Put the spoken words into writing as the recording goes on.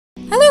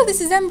Hello,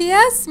 this is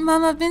MBS,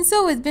 Mama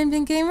Binso with Bin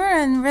Bin Gamer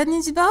and Red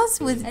Ninja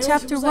Boss with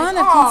Chapter 1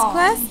 of Pete's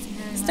Quest,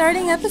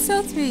 starting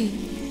Episode 3.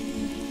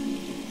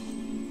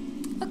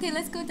 Okay,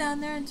 let's go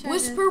down there and try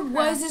Whisper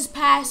whizzes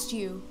past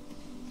you.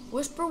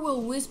 Whisper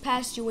will whiz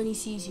past you when he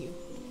sees you.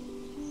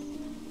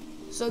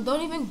 So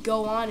don't even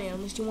go on it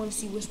unless you want to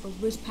see Whisper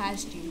whiz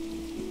past you,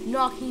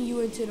 knocking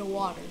you into the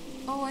water.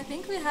 Oh, I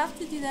think we have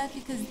to do that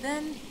because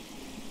then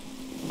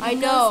I it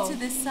know. goes to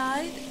the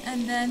side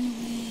and then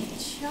we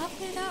chop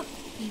it up,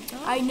 people.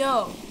 I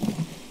know.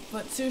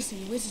 But seriously,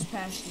 whizzes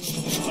past you.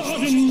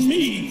 Pardon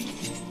me.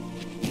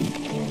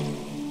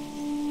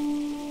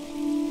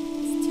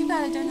 It's too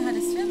bad I don't know how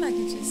to swim. I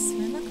could just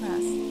swim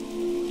across.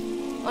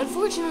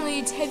 Unfortunately,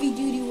 it's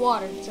heavy-duty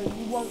water, so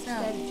you won't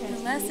stand a So, chance.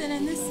 the lesson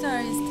in this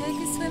story is take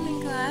a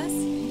swimming class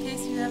in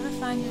case you ever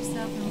find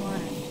yourself in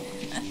water.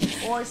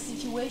 Or a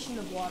situation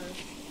of water.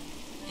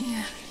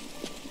 Yeah.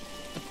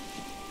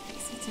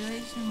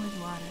 Situation with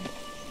water.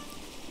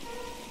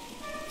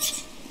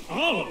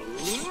 All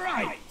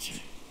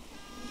right.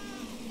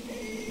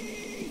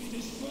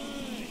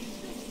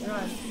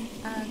 Run.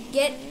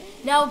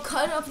 Now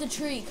cut up the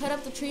tree. Cut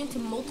up the tree into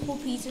multiple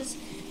pieces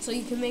so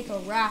you can make a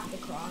raft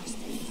across.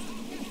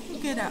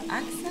 Get our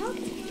axe out.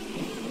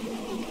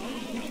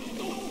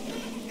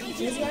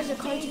 These guys are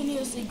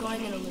continuously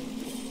going in a loop.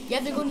 You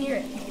have to go near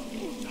it.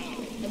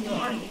 And you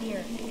aren't near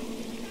it.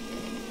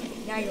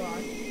 Now you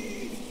are.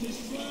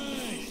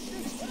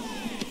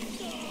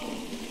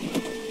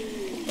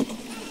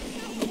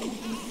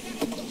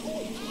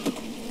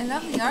 I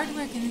love the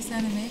artwork in this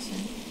animation.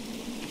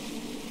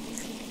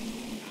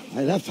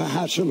 I left the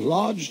hatchet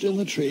lodged in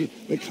the tree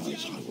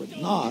because I would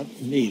not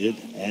need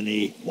it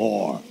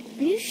anymore.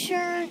 Are you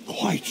sure?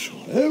 Quite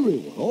sure.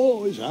 Everyone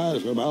always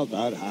asks about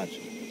that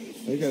hatchet.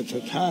 It gets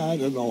a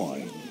tad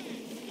annoying.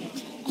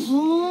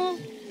 Huh?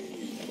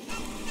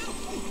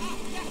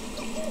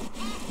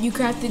 You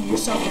crafted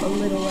yourself a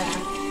little raft.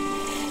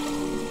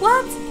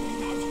 What?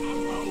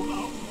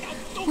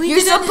 You're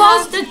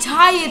supposed to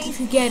tie it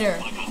together.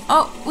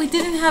 Oh, we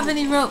didn't have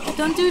any rope.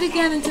 Don't do it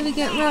again until we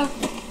get rope.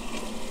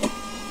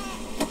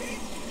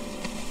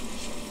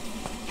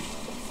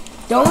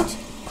 Don't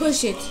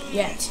push it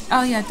yet.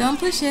 Oh yeah, don't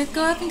push it.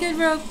 Go up and get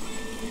rope.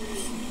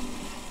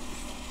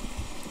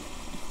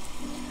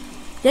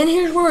 Then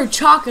here's where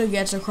Chaka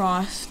gets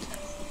across.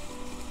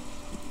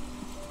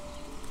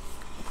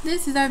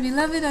 This is our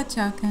beloved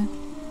Achaka,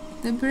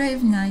 the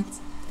brave knight.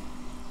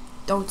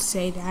 Don't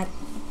say that.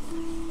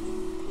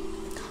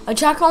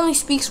 Achaka only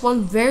speaks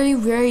one very,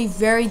 very,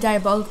 very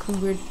diabolically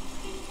weird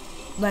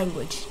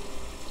language.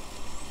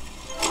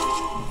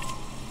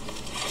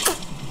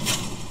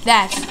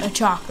 That's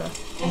Achaka.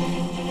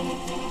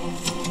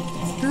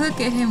 Look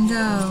at him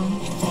go.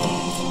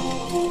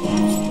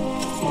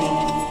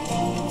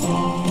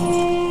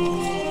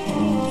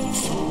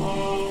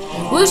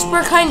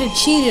 Whisper kind of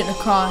cheated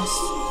across.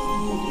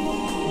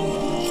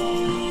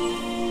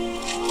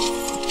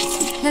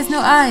 He has no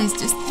eyes,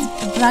 just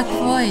a black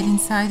void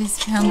inside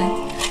his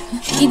helmet.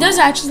 He does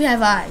actually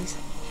have eyes.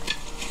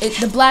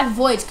 The black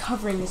void's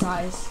covering his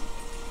eyes.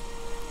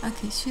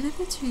 Okay, shoot at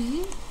the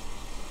tree.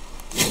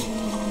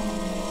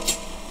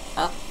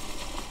 Oh,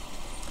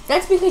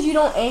 That's because you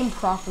don't aim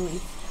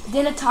properly.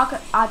 Then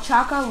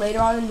Achaka later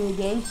on in the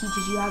game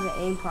teaches you how to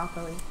aim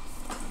properly.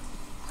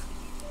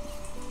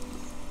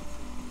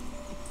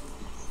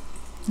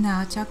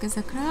 now Achaka's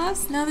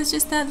across. Now there's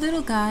just that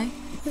little guy.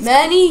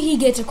 Manny, he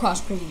gets across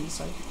pretty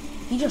easily.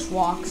 He just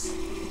walks.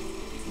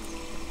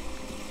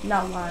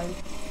 Not lying.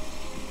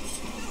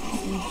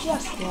 He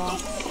just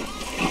walks.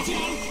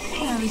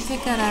 Now we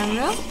take out our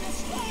rope.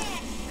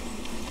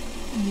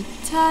 And we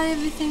tie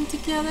everything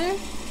together.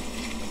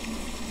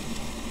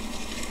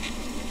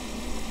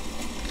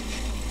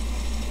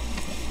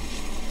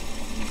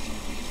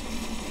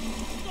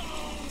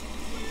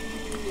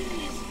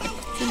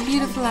 It's a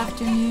beautiful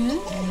afternoon.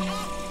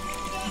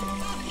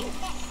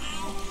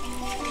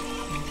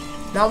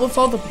 Not with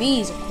all the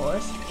bees, of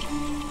course.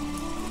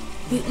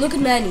 Look at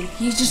Manny.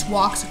 He just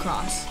walks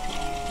across.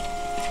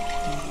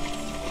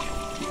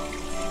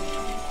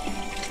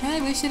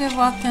 Hey, we should have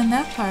walked on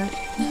that part.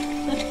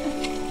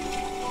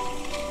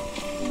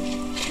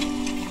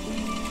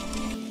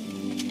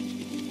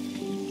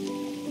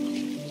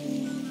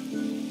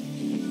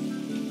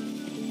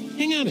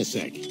 Hang on a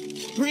sec.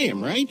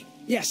 Graham, right?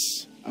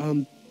 Yes.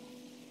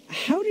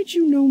 How did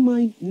you know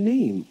my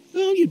name?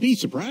 Well, you'd be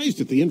surprised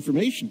at the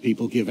information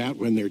people give out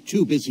when they're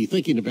too busy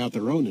thinking about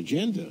their own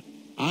agenda.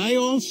 I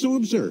also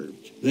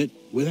observed that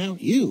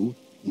without you,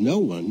 no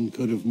one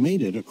could have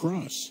made it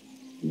across.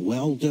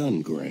 Well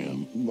done,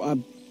 Graham.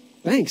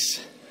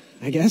 Thanks,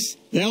 I guess.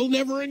 They'll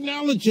never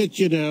acknowledge it,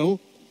 you know.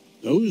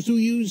 Those who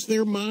use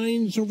their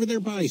minds over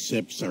their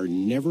biceps are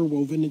never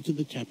woven into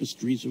the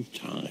tapestries of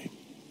time.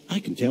 I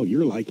can tell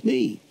you're like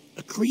me,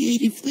 a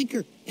creative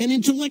thinker, an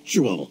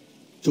intellectual.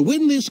 To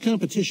win this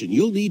competition,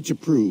 you'll need to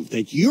prove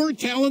that your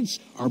talents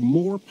are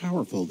more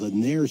powerful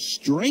than their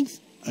strength,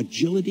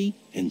 agility,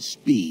 and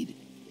speed.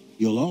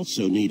 You'll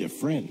also need a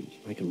friend.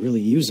 I could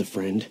really use a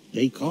friend.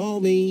 They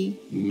call me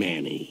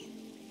Manny.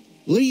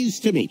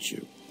 Pleased to meet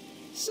you.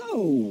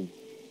 So,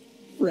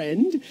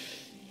 friend,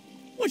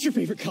 what's your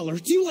favorite color?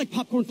 Do you like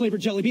popcorn-flavored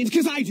jelly beans?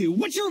 Because I do.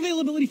 What's your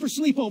availability for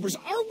sleepovers?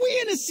 Are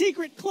we in a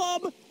secret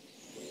club?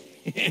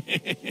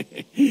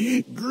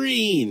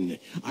 Green.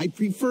 I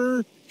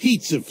prefer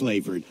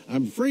pizza-flavored.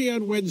 I'm free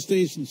on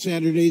Wednesdays and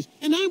Saturdays,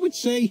 and I would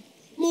say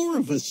more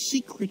of a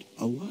secret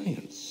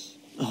alliance.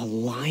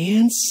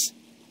 Alliance?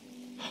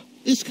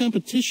 This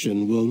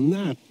competition will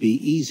not be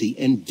easy,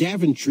 and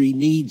Daventry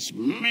needs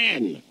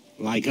men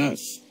like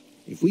us.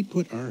 If we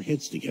put our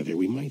heads together,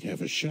 we might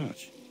have a shot.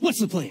 What's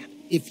the plan?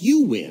 If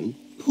you win,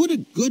 put a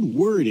good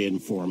word in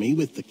for me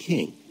with the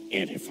king.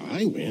 And if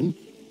I win,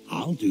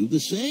 I'll do the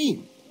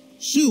same.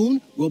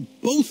 Soon, we'll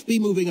both be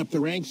moving up the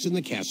ranks in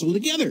the castle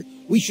together.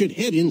 We should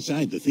head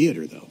inside the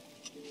theater, though.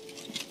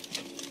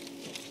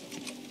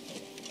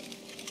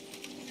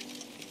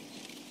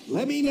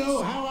 Let me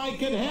know how I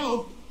can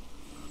help.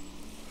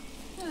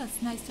 Oh,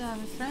 it's nice to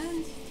have a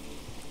friend.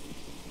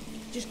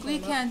 Just We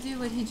can't do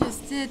what he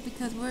just did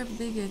because we're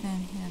bigger than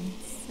him,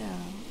 so...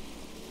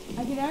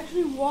 I can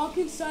actually walk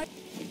inside.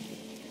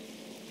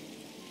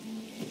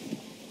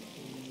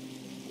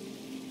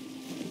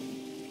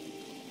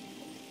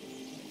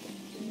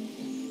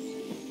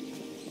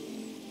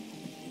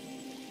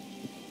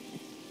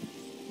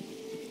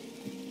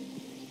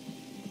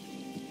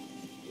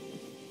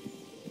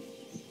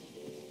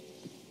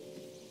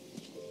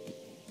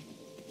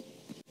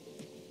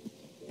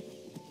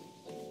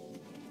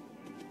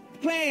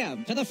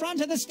 Graham, to the front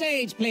of the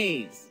stage,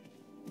 please.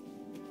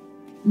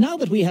 Now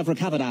that we have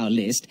recovered our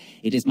list,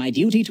 it is my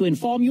duty to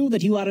inform you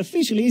that you are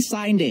officially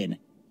signed in.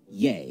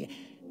 Yay.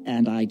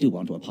 And I do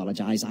want to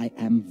apologize. I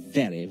am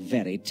very,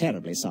 very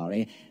terribly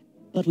sorry.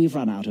 But we've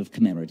run out of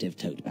commemorative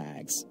tote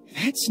bags.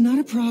 That's not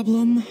a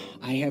problem.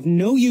 I have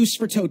no use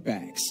for tote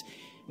bags.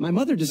 My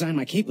mother designed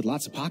my cape with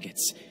lots of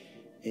pockets.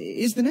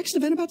 Is the next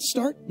event about to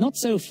start? Not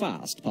so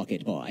fast,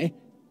 Pocket Boy.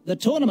 The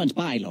tournament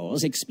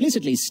bylaws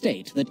explicitly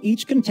state that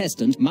each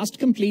contestant must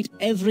complete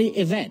every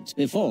event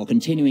before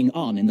continuing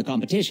on in the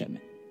competition.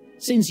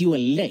 Since you were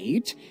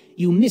late,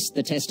 you missed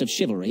the test of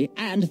chivalry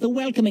and the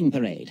welcoming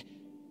parade.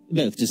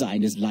 Both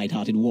designed as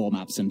light-hearted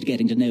warm-ups and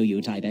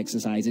getting-to-know-you type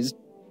exercises.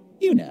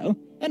 You know,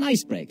 an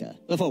icebreaker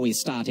before we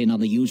start in on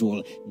the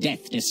usual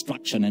death,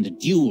 destruction, and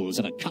duels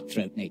of a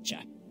cutthroat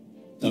nature.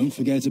 Don't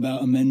forget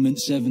about Amendment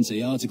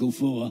 70, Article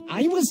 4.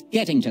 I was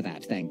getting to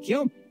that, thank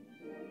you.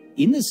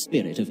 In the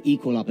spirit of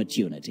equal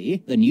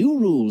opportunity, the new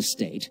rules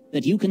state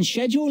that you can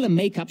schedule a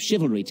make-up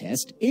chivalry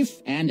test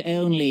if and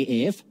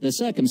only if the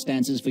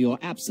circumstances for your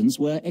absence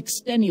were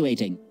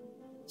extenuating.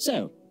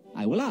 So,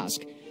 I will ask,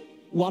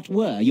 what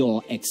were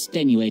your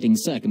extenuating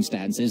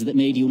circumstances that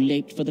made you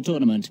late for the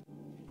tournament?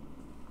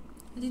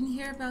 I didn't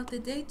hear about the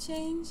date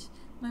change.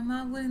 My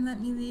mom wouldn't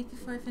let me leave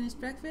before I finished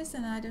breakfast,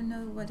 and I don't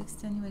know what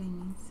extenuating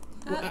means.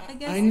 I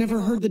guess I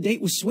never heard the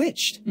date was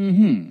switched.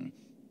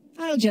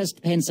 I'll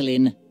just pencil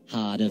in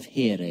hard of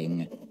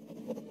hearing.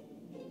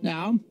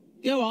 Now,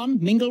 go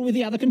on, mingle with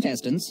the other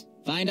contestants.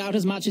 Find out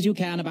as much as you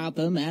can about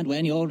them, and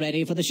when you're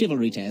ready for the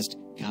chivalry test,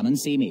 come and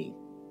see me.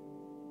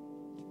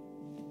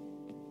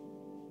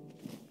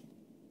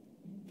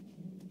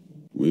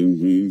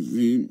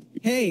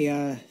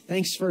 Hey,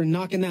 thanks for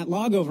knocking that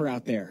log over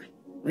out there.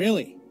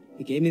 Really,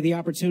 it gave me the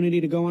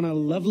opportunity to go on a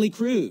lovely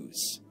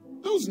cruise.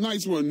 Those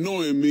nights were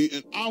annoying me,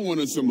 and I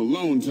wanted some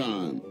alone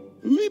time.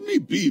 Leave me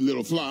be,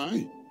 little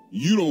fly.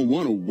 You don't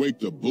want to wake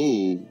the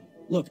bull.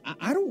 Look,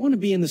 I don't want to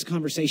be in this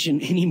conversation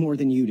any more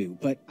than you do,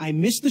 but I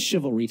missed the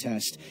chivalry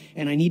test,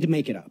 and I need to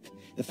make it up.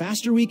 The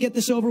faster we get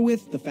this over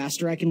with, the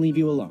faster I can leave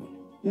you alone.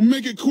 Well,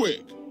 make it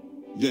quick.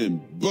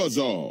 Then buzz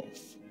off.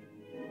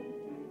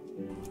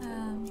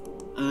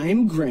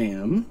 I'm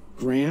Graham.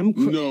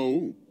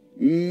 No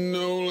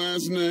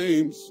last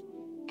names.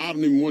 I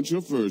don't even want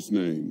your first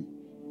name.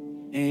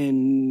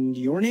 And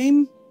your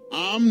name?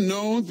 I'm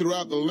known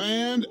throughout the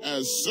land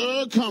as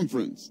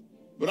Circumference,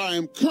 but I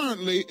am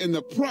currently in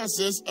the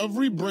process of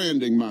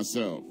rebranding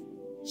myself,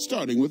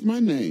 starting with my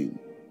name.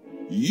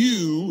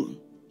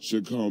 You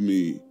should call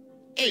me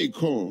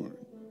Acorn.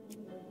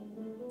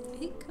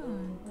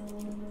 Acorn.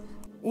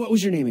 What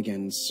was your name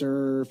again,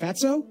 Sir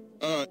Fatso?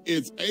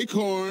 It's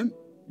Acorn.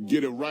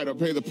 Get it right or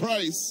pay the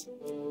price.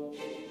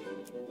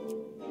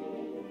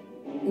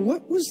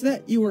 What was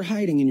that you were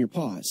hiding in your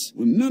paws?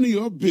 Well, none of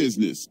your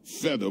business,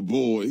 feather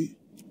boy.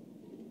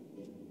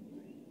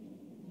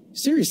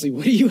 Seriously,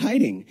 what are you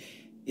hiding?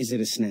 Is it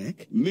a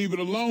snack? Leave it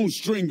alone,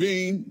 string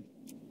bean.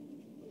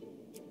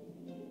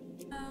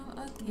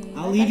 Oh, okay.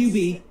 I'll leave you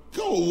be.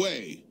 Go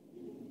away.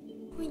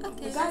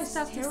 Okay, let's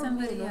talk to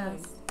somebody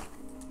else.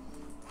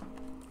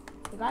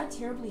 The guy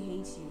terribly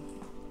hates you.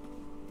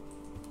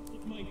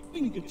 At my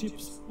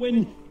fingertips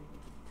when...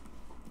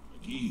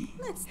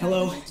 Let's start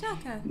Hello. with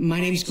Chaka.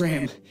 My name's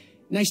Graham.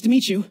 Nice to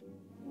meet you.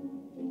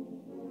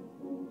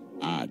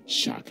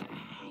 Chaka.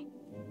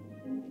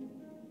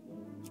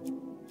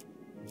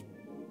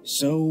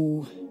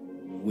 So,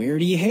 where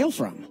do you hail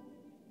from?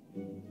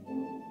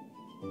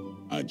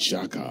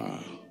 Chaka.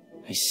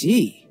 I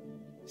see.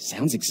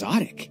 Sounds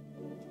exotic.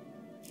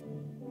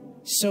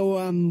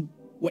 So,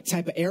 what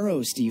type of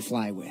arrows do you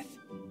fly with?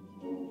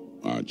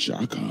 A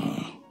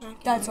chaka.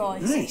 That's all I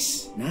say.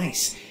 Nice,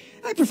 nice.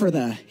 I prefer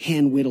the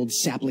hand-whittled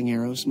sapling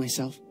arrows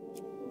myself.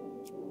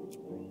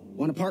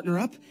 Want to partner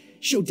up?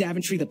 Show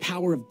Daventry the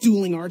power of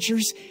dueling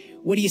archers?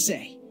 What do you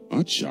say?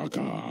 A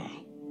chaka.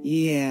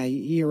 Yeah,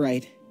 you're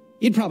right.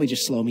 You'd probably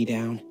just slow me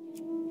down.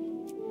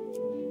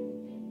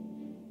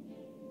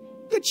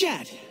 Good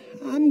chat.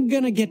 I'm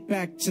gonna get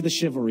back to the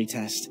chivalry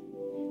test.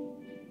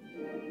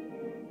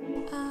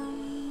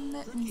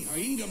 Let me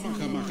see.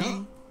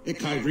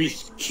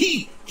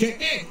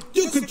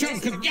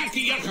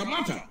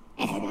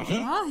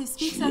 Oh, he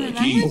speaks other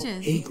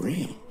languages. Hey,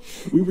 Graham.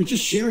 We were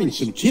just sharing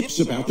some tips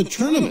about the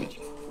tournament.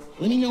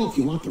 Let me know if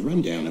you want the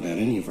rundown about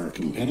any of our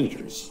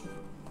competitors.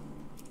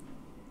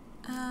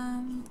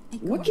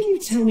 What can you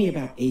tell me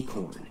about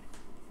Acorn?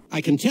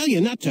 I can tell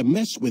you not to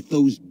mess with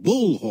those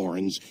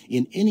bullhorns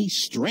in any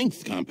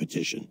strength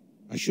competition.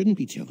 I shouldn't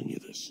be telling you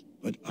this,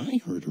 but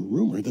I heard a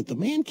rumor that the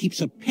man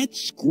keeps a pet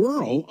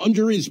squirrel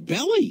under his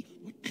belly.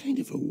 What kind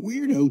of a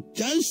weirdo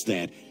does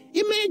that?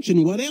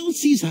 Imagine what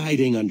else he's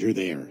hiding under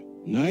there.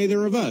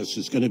 Neither of us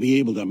is going to be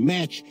able to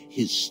match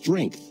his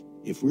strength.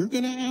 If we're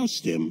going to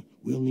oust him,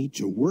 we'll need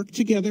to work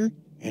together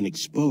and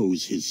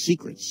expose his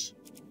secrets.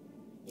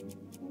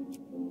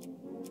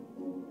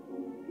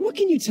 What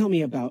can you tell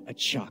me about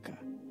Achaka?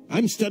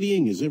 I'm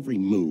studying his every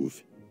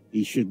move.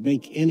 He should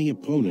make any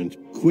opponent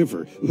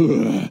quiver.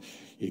 Ugh,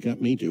 you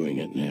got me doing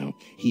it now.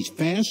 He's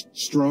fast,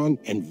 strong,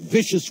 and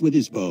vicious with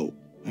his bow.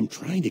 I'm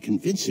trying to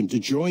convince him to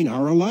join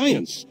our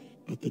alliance,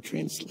 but the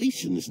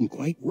translation isn't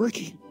quite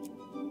working.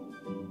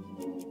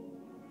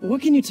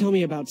 What can you tell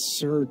me about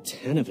Sir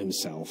Tenov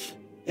himself?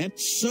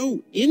 That's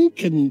so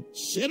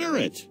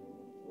inconsiderate.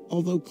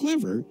 Although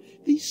clever,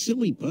 these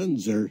silly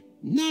puns are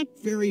not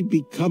very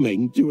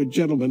becoming to a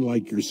gentleman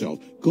like yourself.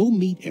 Go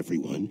meet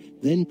everyone,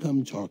 then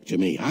come talk to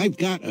me. I've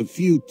got a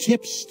few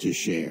tips to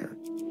share.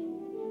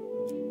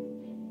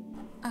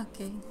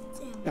 Okay.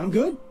 I'm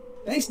good.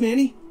 Thanks,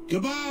 Manny.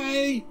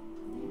 Goodbye.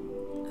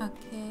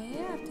 Okay,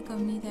 I have to go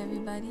meet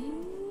everybody.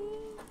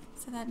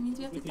 So that means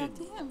we have to talk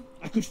to him.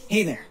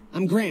 Hey there,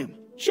 I'm Graham.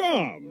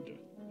 Charmed,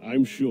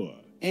 I'm sure.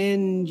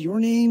 And your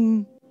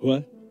name?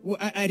 What? Well,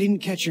 I didn't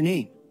catch your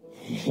name.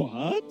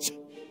 What?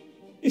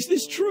 Is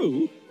this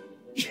true?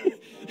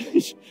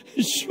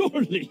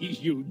 Surely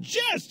you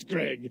jest,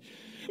 Greg.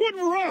 What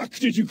rock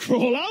did you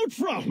crawl out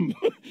from?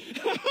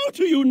 How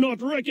do you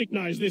not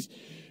recognize this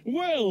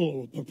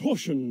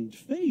well-proportioned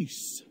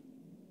face?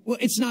 Well,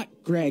 it's not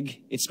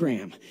Greg, it's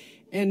Graham.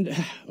 And,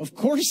 of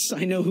course,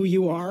 I know who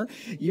you are.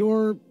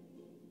 You're...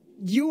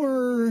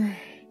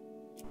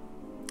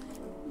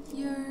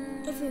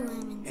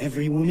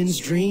 Every woman's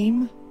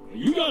dream?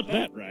 You got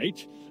that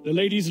right. The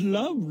ladies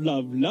love.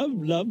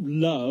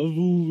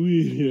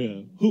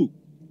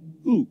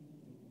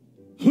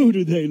 Who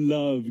do they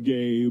love,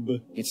 Gabe?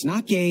 It's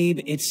not Gabe,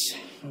 it's...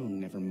 Oh,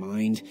 never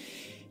mind.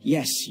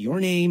 Yes, your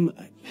name...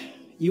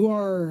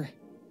 You're...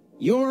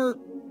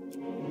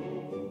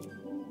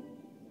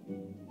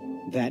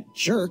 That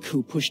jerk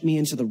who pushed me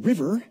into the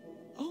river.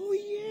 Oh,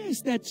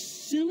 yes, that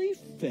silly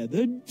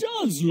feather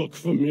does look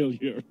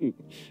familiar.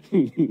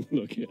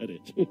 Look at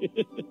it.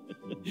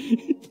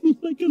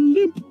 It's like a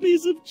limp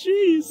piece of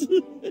cheese.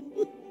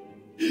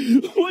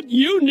 What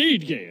you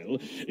need, Gale,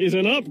 is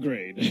an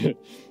upgrade.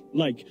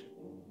 Like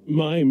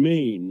my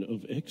mane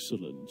of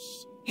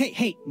excellence.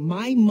 Hey,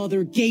 my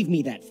mother gave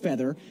me that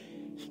feather.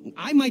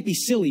 I might be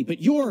silly,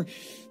 but you're...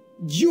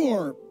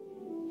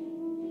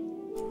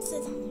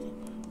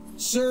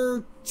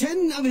 Sir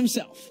Tenov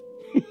himself.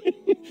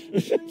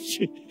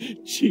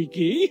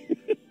 Cheeky.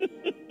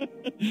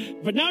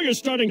 But now you're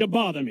starting to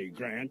bother me,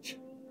 Grant.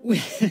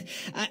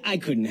 I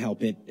couldn't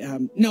help it.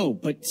 No,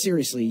 but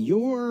seriously,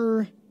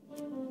 you're...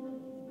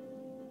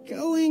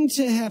 going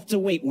to have to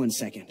wait 1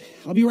 second.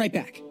 I'll be right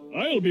back.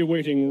 I'll be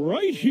waiting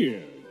right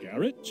here,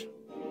 Garrett.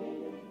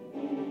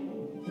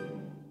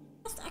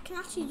 I can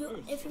actually do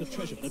it if The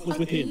treasure that was Okay,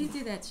 within. you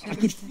do that, I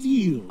could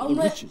feel the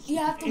Unless riches. you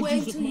have to and wait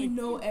edges of until you my-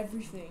 know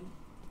everything.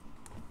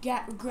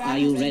 Are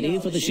you ready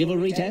for the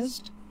chivalry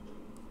test?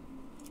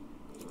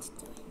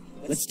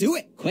 Let's do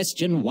it.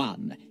 Question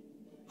 1.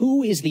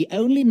 Who is the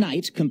only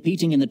knight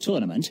competing in the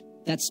tournament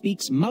that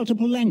speaks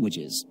multiple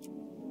languages?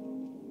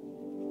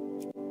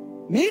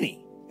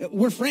 Manny.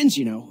 We're friends,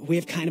 you know. We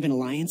have kind of an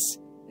alliance.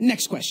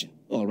 Next question.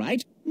 All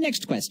right,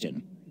 next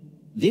question.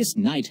 This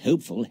knight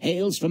hopeful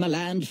hails from a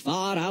land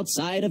far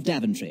outside of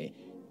Daventry.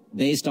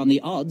 Based on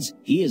the odds,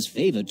 he is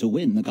favored to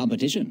win the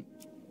competition.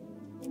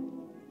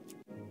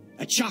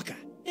 Achaka.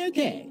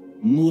 Okay,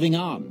 moving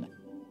on.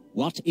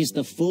 What is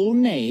the full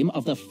name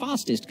of the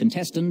fastest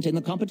contestant in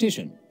the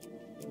competition?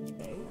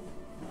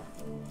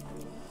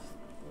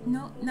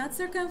 No, not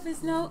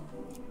circumference, no.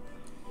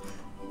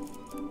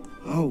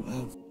 Oh,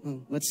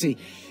 let's see.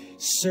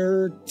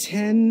 Sir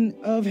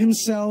Tenov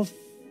himself,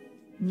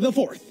 the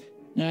fourth.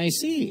 I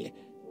see.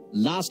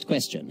 Last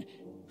question.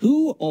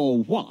 Who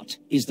or what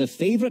is the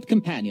favorite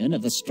companion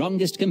of the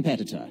strongest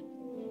competitor?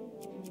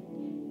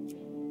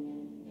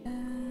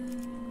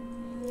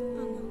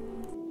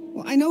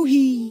 Well, I know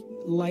he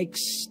likes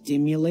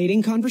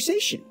stimulating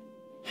conversation.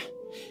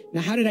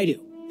 Now, how did I do?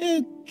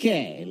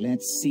 Okay,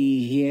 let's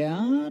see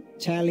here.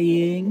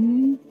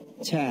 Tallying.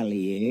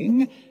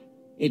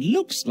 It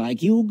looks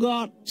like you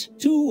got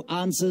 2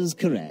 answers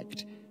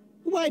correct.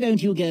 Why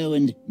don't you go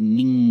and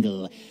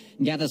mingle?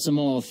 Gather some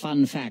more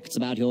fun facts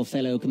about your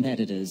fellow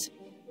competitors.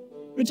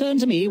 Return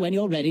to me when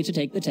you're ready to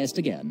take the test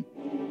again.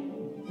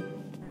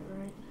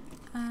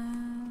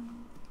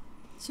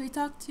 Should we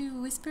talk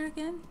to Whisper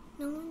again?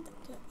 No one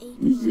the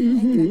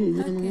acorn.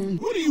 Okay.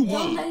 What do you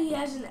Tell him want? that he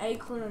has an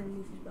acorn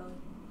underneath his belly.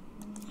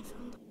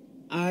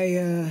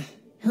 I,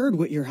 heard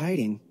what you're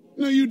hiding.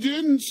 No, you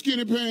didn't,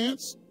 Skinny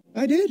Pants.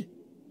 I did.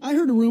 I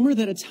heard a rumor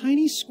that a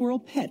tiny squirrel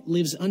pet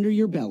lives under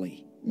your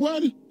belly.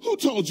 What? Who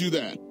told you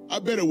that? I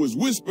bet it was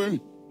Whisper.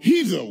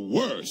 He's the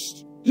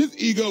worst. His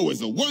ego is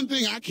the one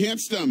thing I can't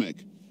stomach.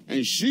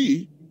 And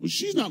she's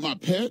not my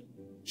pet.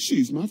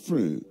 She's my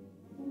friend.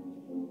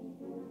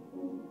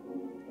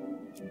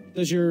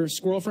 Does your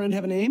squirrel friend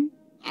have a name?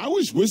 I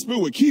wish Whisper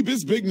would keep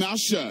his big mouth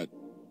shut.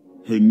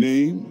 Her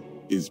name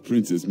is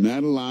Princess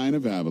Madeline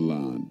of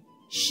Avalon.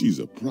 She's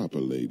a proper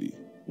lady.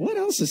 What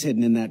else is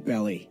hidden in that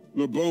belly?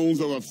 The bones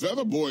of a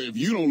feather boy if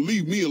you don't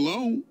leave me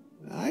alone.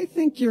 I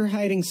think you're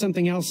hiding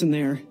something else in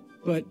there,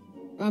 but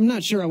I'm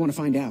not sure I want to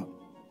find out.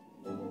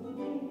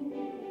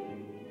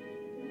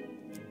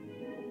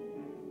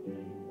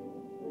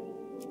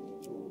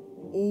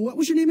 What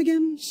was your name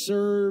again?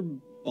 Sir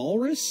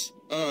Walrus?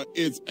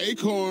 It's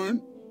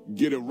Acorn.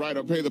 Get it right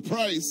or pay the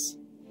price.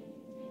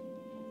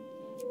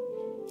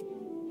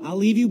 I'll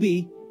leave you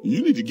be.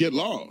 You need to get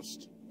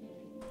lost.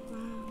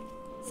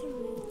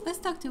 Let's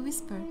talk to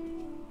Whisper.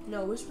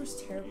 No,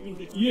 Whisper's terrible.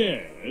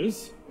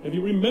 Yes? Have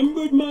you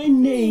remembered my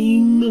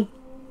name?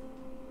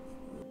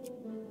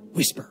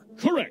 Whisper.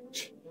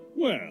 Correct.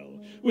 Well,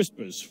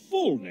 Whisper's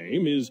full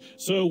name is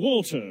Sir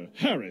Walter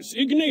Harris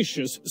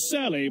Ignatius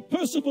Sally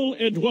Percival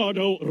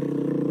Eduardo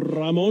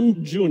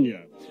Ramon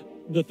Jr.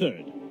 the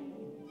Third,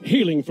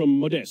 hailing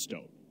from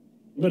Modesto.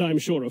 But I'm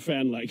sure a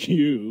fan like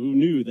you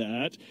knew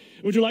that.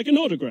 Would you like an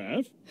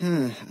autograph?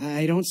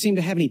 I don't seem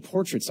to have any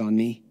portraits on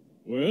me.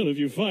 Well, if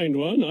you find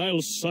one,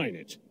 I'll sign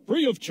it,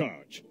 free of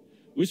charge.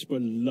 Whisper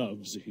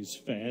loves his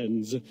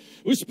fans.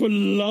 Whisper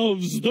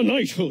loves the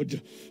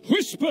knighthood.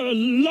 Whisper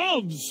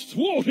loves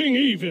thwarting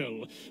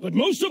evil. But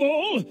most of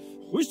all,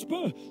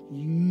 Whisper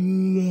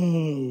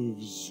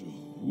loves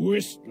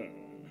Whisper.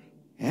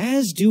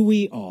 As do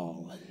we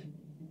all.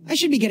 I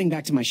should be getting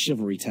back to my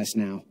chivalry test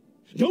now.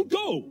 Don't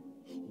go!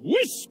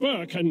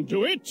 Whisper can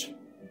do it!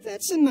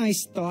 That's a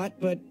nice thought,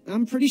 but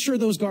I'm pretty sure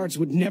those guards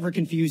would never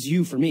confuse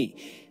you for me.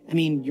 I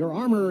mean, your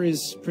armor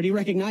is pretty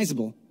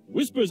recognizable.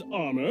 Whisper's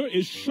armor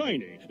is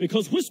shiny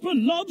because Whisper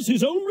loves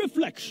his own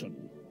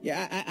reflection.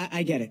 Yeah,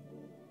 I get it.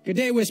 Good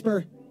day,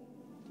 Whisper.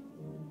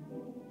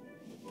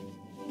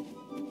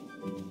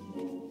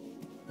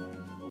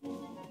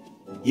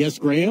 Yes,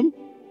 Graham?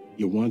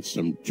 You want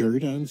some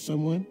dirt on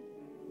someone?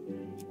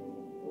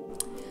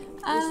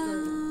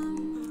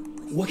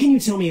 What can you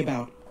tell me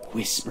about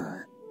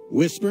Whisper?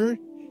 Whisper?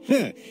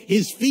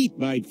 His feet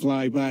might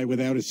fly by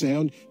without a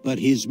sound, but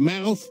his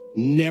mouth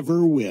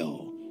never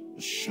will.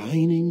 A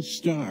shining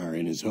star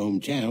in his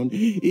hometown,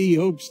 he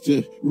hopes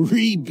to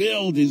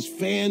rebuild his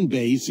fan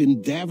base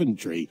in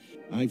Daventry.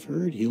 I've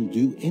heard he'll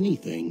do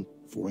anything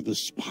for the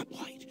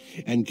spotlight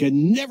and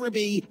can never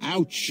be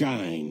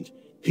outshined.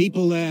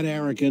 People that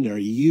arrogant are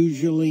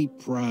usually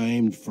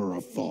primed for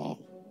a fall.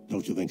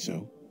 Don't you think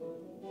so?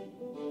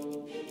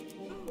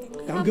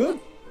 I'm good.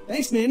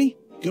 Thanks, Manny.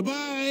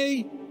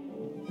 Goodbye.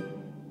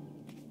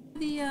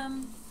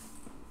 The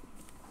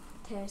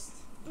Test.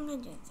 I'm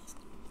gonna do this.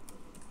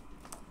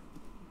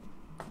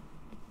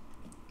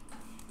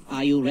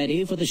 Are you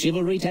ready for the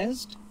chivalry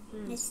test?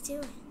 Let's do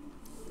it.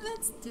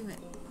 let's do it.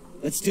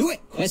 Let's do it.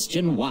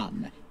 Question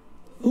 1.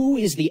 Who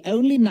is the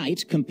only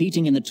knight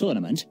competing in the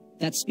tournament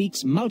that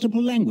speaks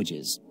multiple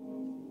languages?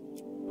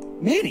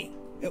 Manny.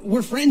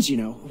 We're friends, you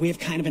know. We have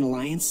kind of an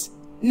alliance.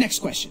 Next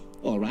question.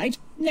 All right,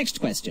 next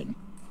question.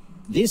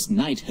 This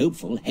knight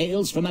hopeful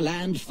hails from a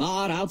land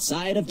far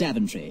outside of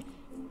Daventry.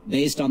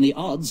 Based on the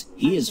odds,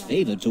 he is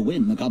favored to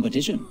win the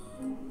competition.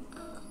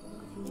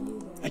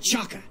 A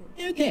Chaka.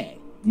 Okay,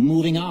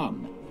 moving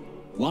on.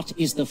 What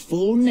is the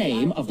full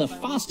name of the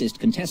fastest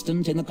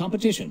contestant in the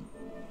competition?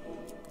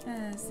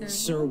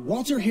 Sir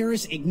Walter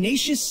Harris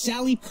Ignatius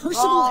Sally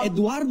Percival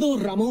Eduardo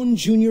Ramon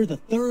Jr. the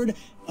Third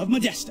of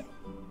Modesto.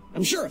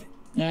 I'm sure of it.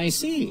 I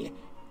see.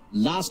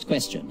 Last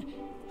question.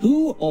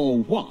 Who or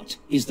what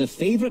is the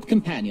favorite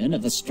companion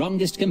of the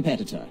strongest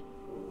competitor?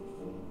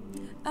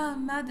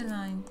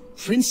 Madeline.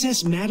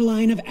 Princess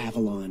Madeline of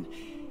Avalon.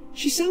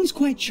 She sounds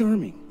quite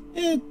charming.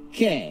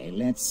 Okay,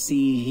 let's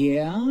see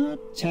here.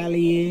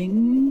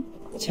 Tallying.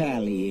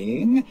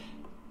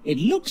 It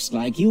looks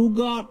like you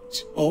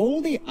got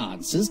all the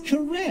answers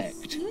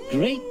correct.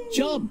 Great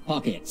job,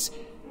 Pockets.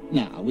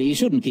 Now, we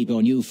shouldn't keep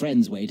your new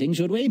friends waiting,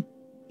 should we?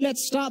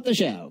 Let's start the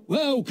show.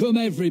 Welcome,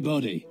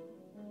 everybody.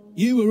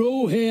 You are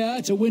all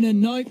here to win a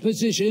knight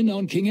position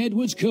on King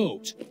Edward's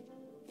court.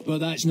 But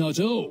that's not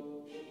all.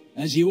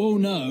 As you all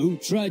know,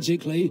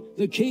 tragically,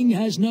 the king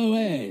has no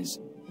heirs.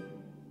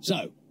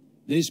 So,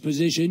 this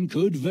position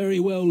could very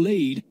well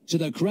lead to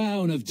the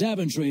crown of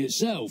Daventry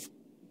itself.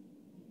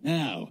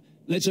 Now,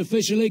 let's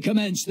officially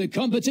commence the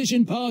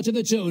competition part of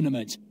the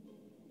tournament.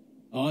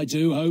 I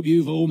do hope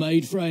you've all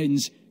made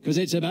friends, because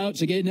it's about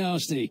to get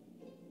nasty.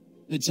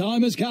 The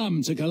time has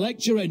come to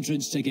collect your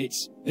entrance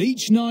tickets.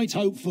 Each knight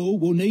hopeful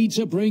will need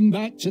to bring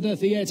back to the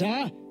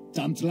theatre,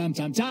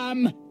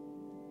 tum-tum-tum-tum,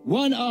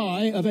 one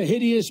eye of a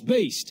hideous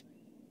beast.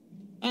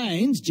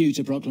 And, due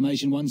to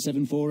Proclamation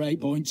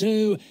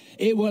 1748.2,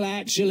 it will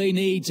actually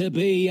need to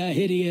be a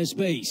hideous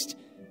beast.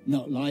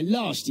 Not like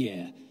last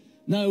year.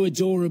 No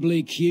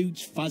adorably cute,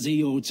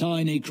 fuzzy or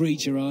tiny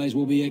creature eyes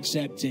will be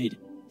accepted.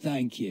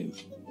 Thank you.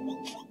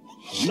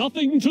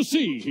 Nothing to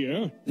see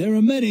here. There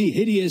are many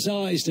hideous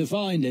eyes to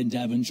find in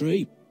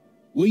Daventry.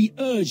 We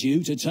urge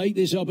you to take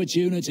this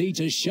opportunity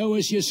to show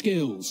us your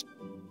skills.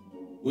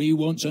 We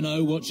want to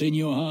know what's in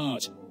your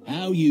heart,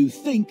 how you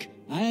think,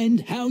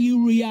 and how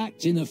you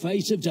react in the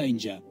face of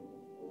danger.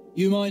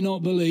 You might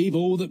not believe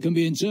all that can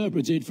be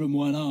interpreted from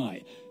one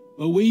eye,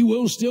 but we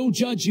will still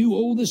judge you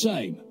all the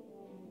same.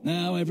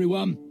 Now,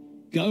 everyone,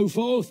 go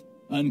forth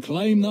and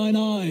claim thine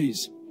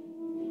eyes.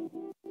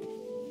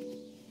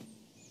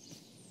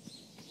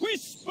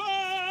 Whisper!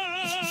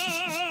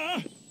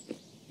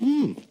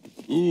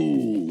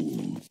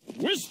 Ooh.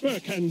 Whisper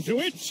can do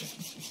it.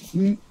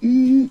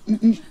 In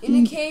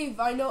the cave,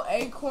 I know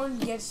Acorn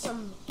gets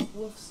some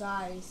wolf's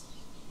eyes.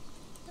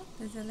 Oh,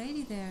 there's a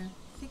lady there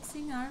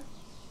fixing our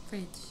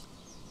fridge.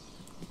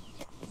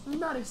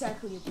 Not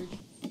exactly a bridge.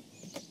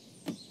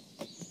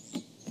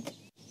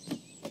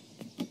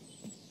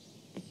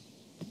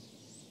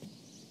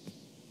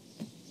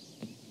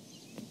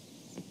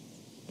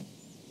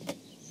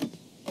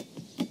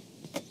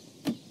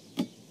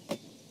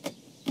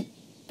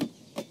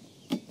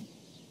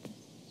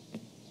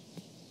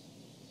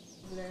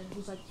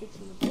 Who's like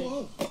fixing the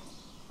bridge.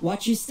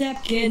 Watch your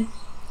step, kid.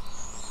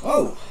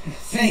 Oh,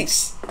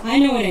 thanks. I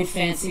know it ain't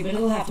fancy, but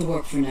it'll have to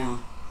work for now.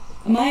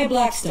 Amaya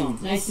Blackstone,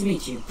 nice to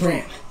meet you.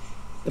 Graham,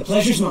 the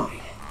pleasure's mine.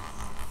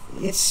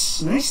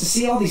 It's nice to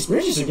see all these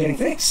bridges are getting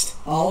fixed.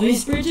 All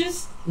these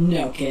bridges?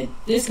 No, kid.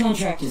 This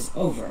contract is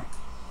over.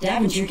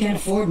 Daventry can't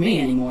afford me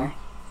anymore.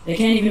 They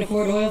can't even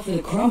afford oil for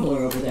the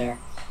crumbler over there.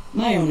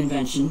 My own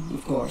invention,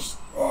 of course.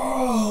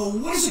 Oh,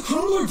 what does a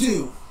crumbler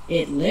do?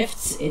 It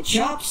lifts, it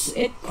chops,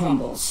 it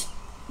crumbles.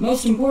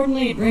 Most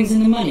importantly, it brings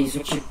in the monies,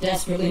 which are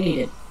desperately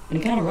needed.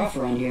 Been kind of rough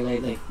around here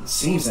lately. It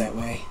seems that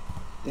way.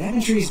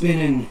 Daventry's been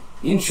an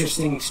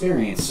interesting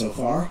experience so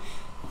far.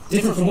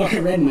 Different from what I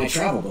read in my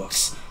travel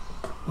books.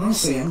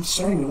 Honestly, I'm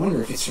starting to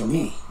wonder if it's for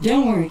me.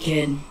 Don't worry,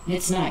 kid.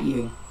 It's not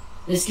you.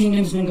 This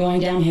kingdom's been going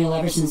downhill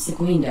ever since the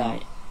Queen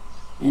died.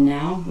 And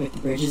now, with the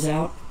bridges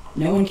out,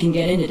 no one can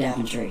get into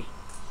Daventry.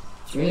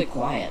 It's really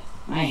quiet.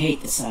 I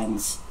hate the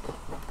silence.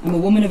 I'm a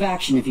woman of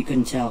action, if you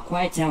couldn't tell.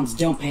 Quiet towns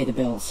don't pay the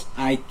bills.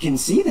 I can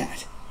see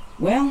that.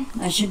 Well,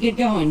 I should get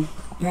going.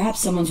 Perhaps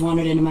someone's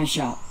wandered into my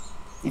shop.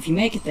 If you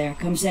make it there,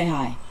 come say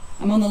hi.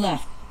 I'm on the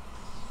left.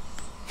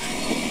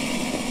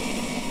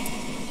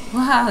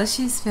 Wow,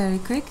 she's very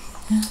quick.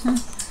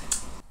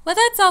 Well,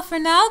 that's all for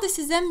now. This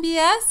is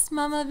MBS,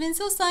 Mama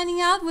Vinsel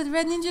signing out with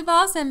Red Ninja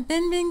Boss and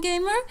Bin Bin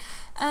Gamer.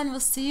 And we'll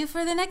see you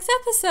for the next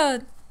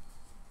episode.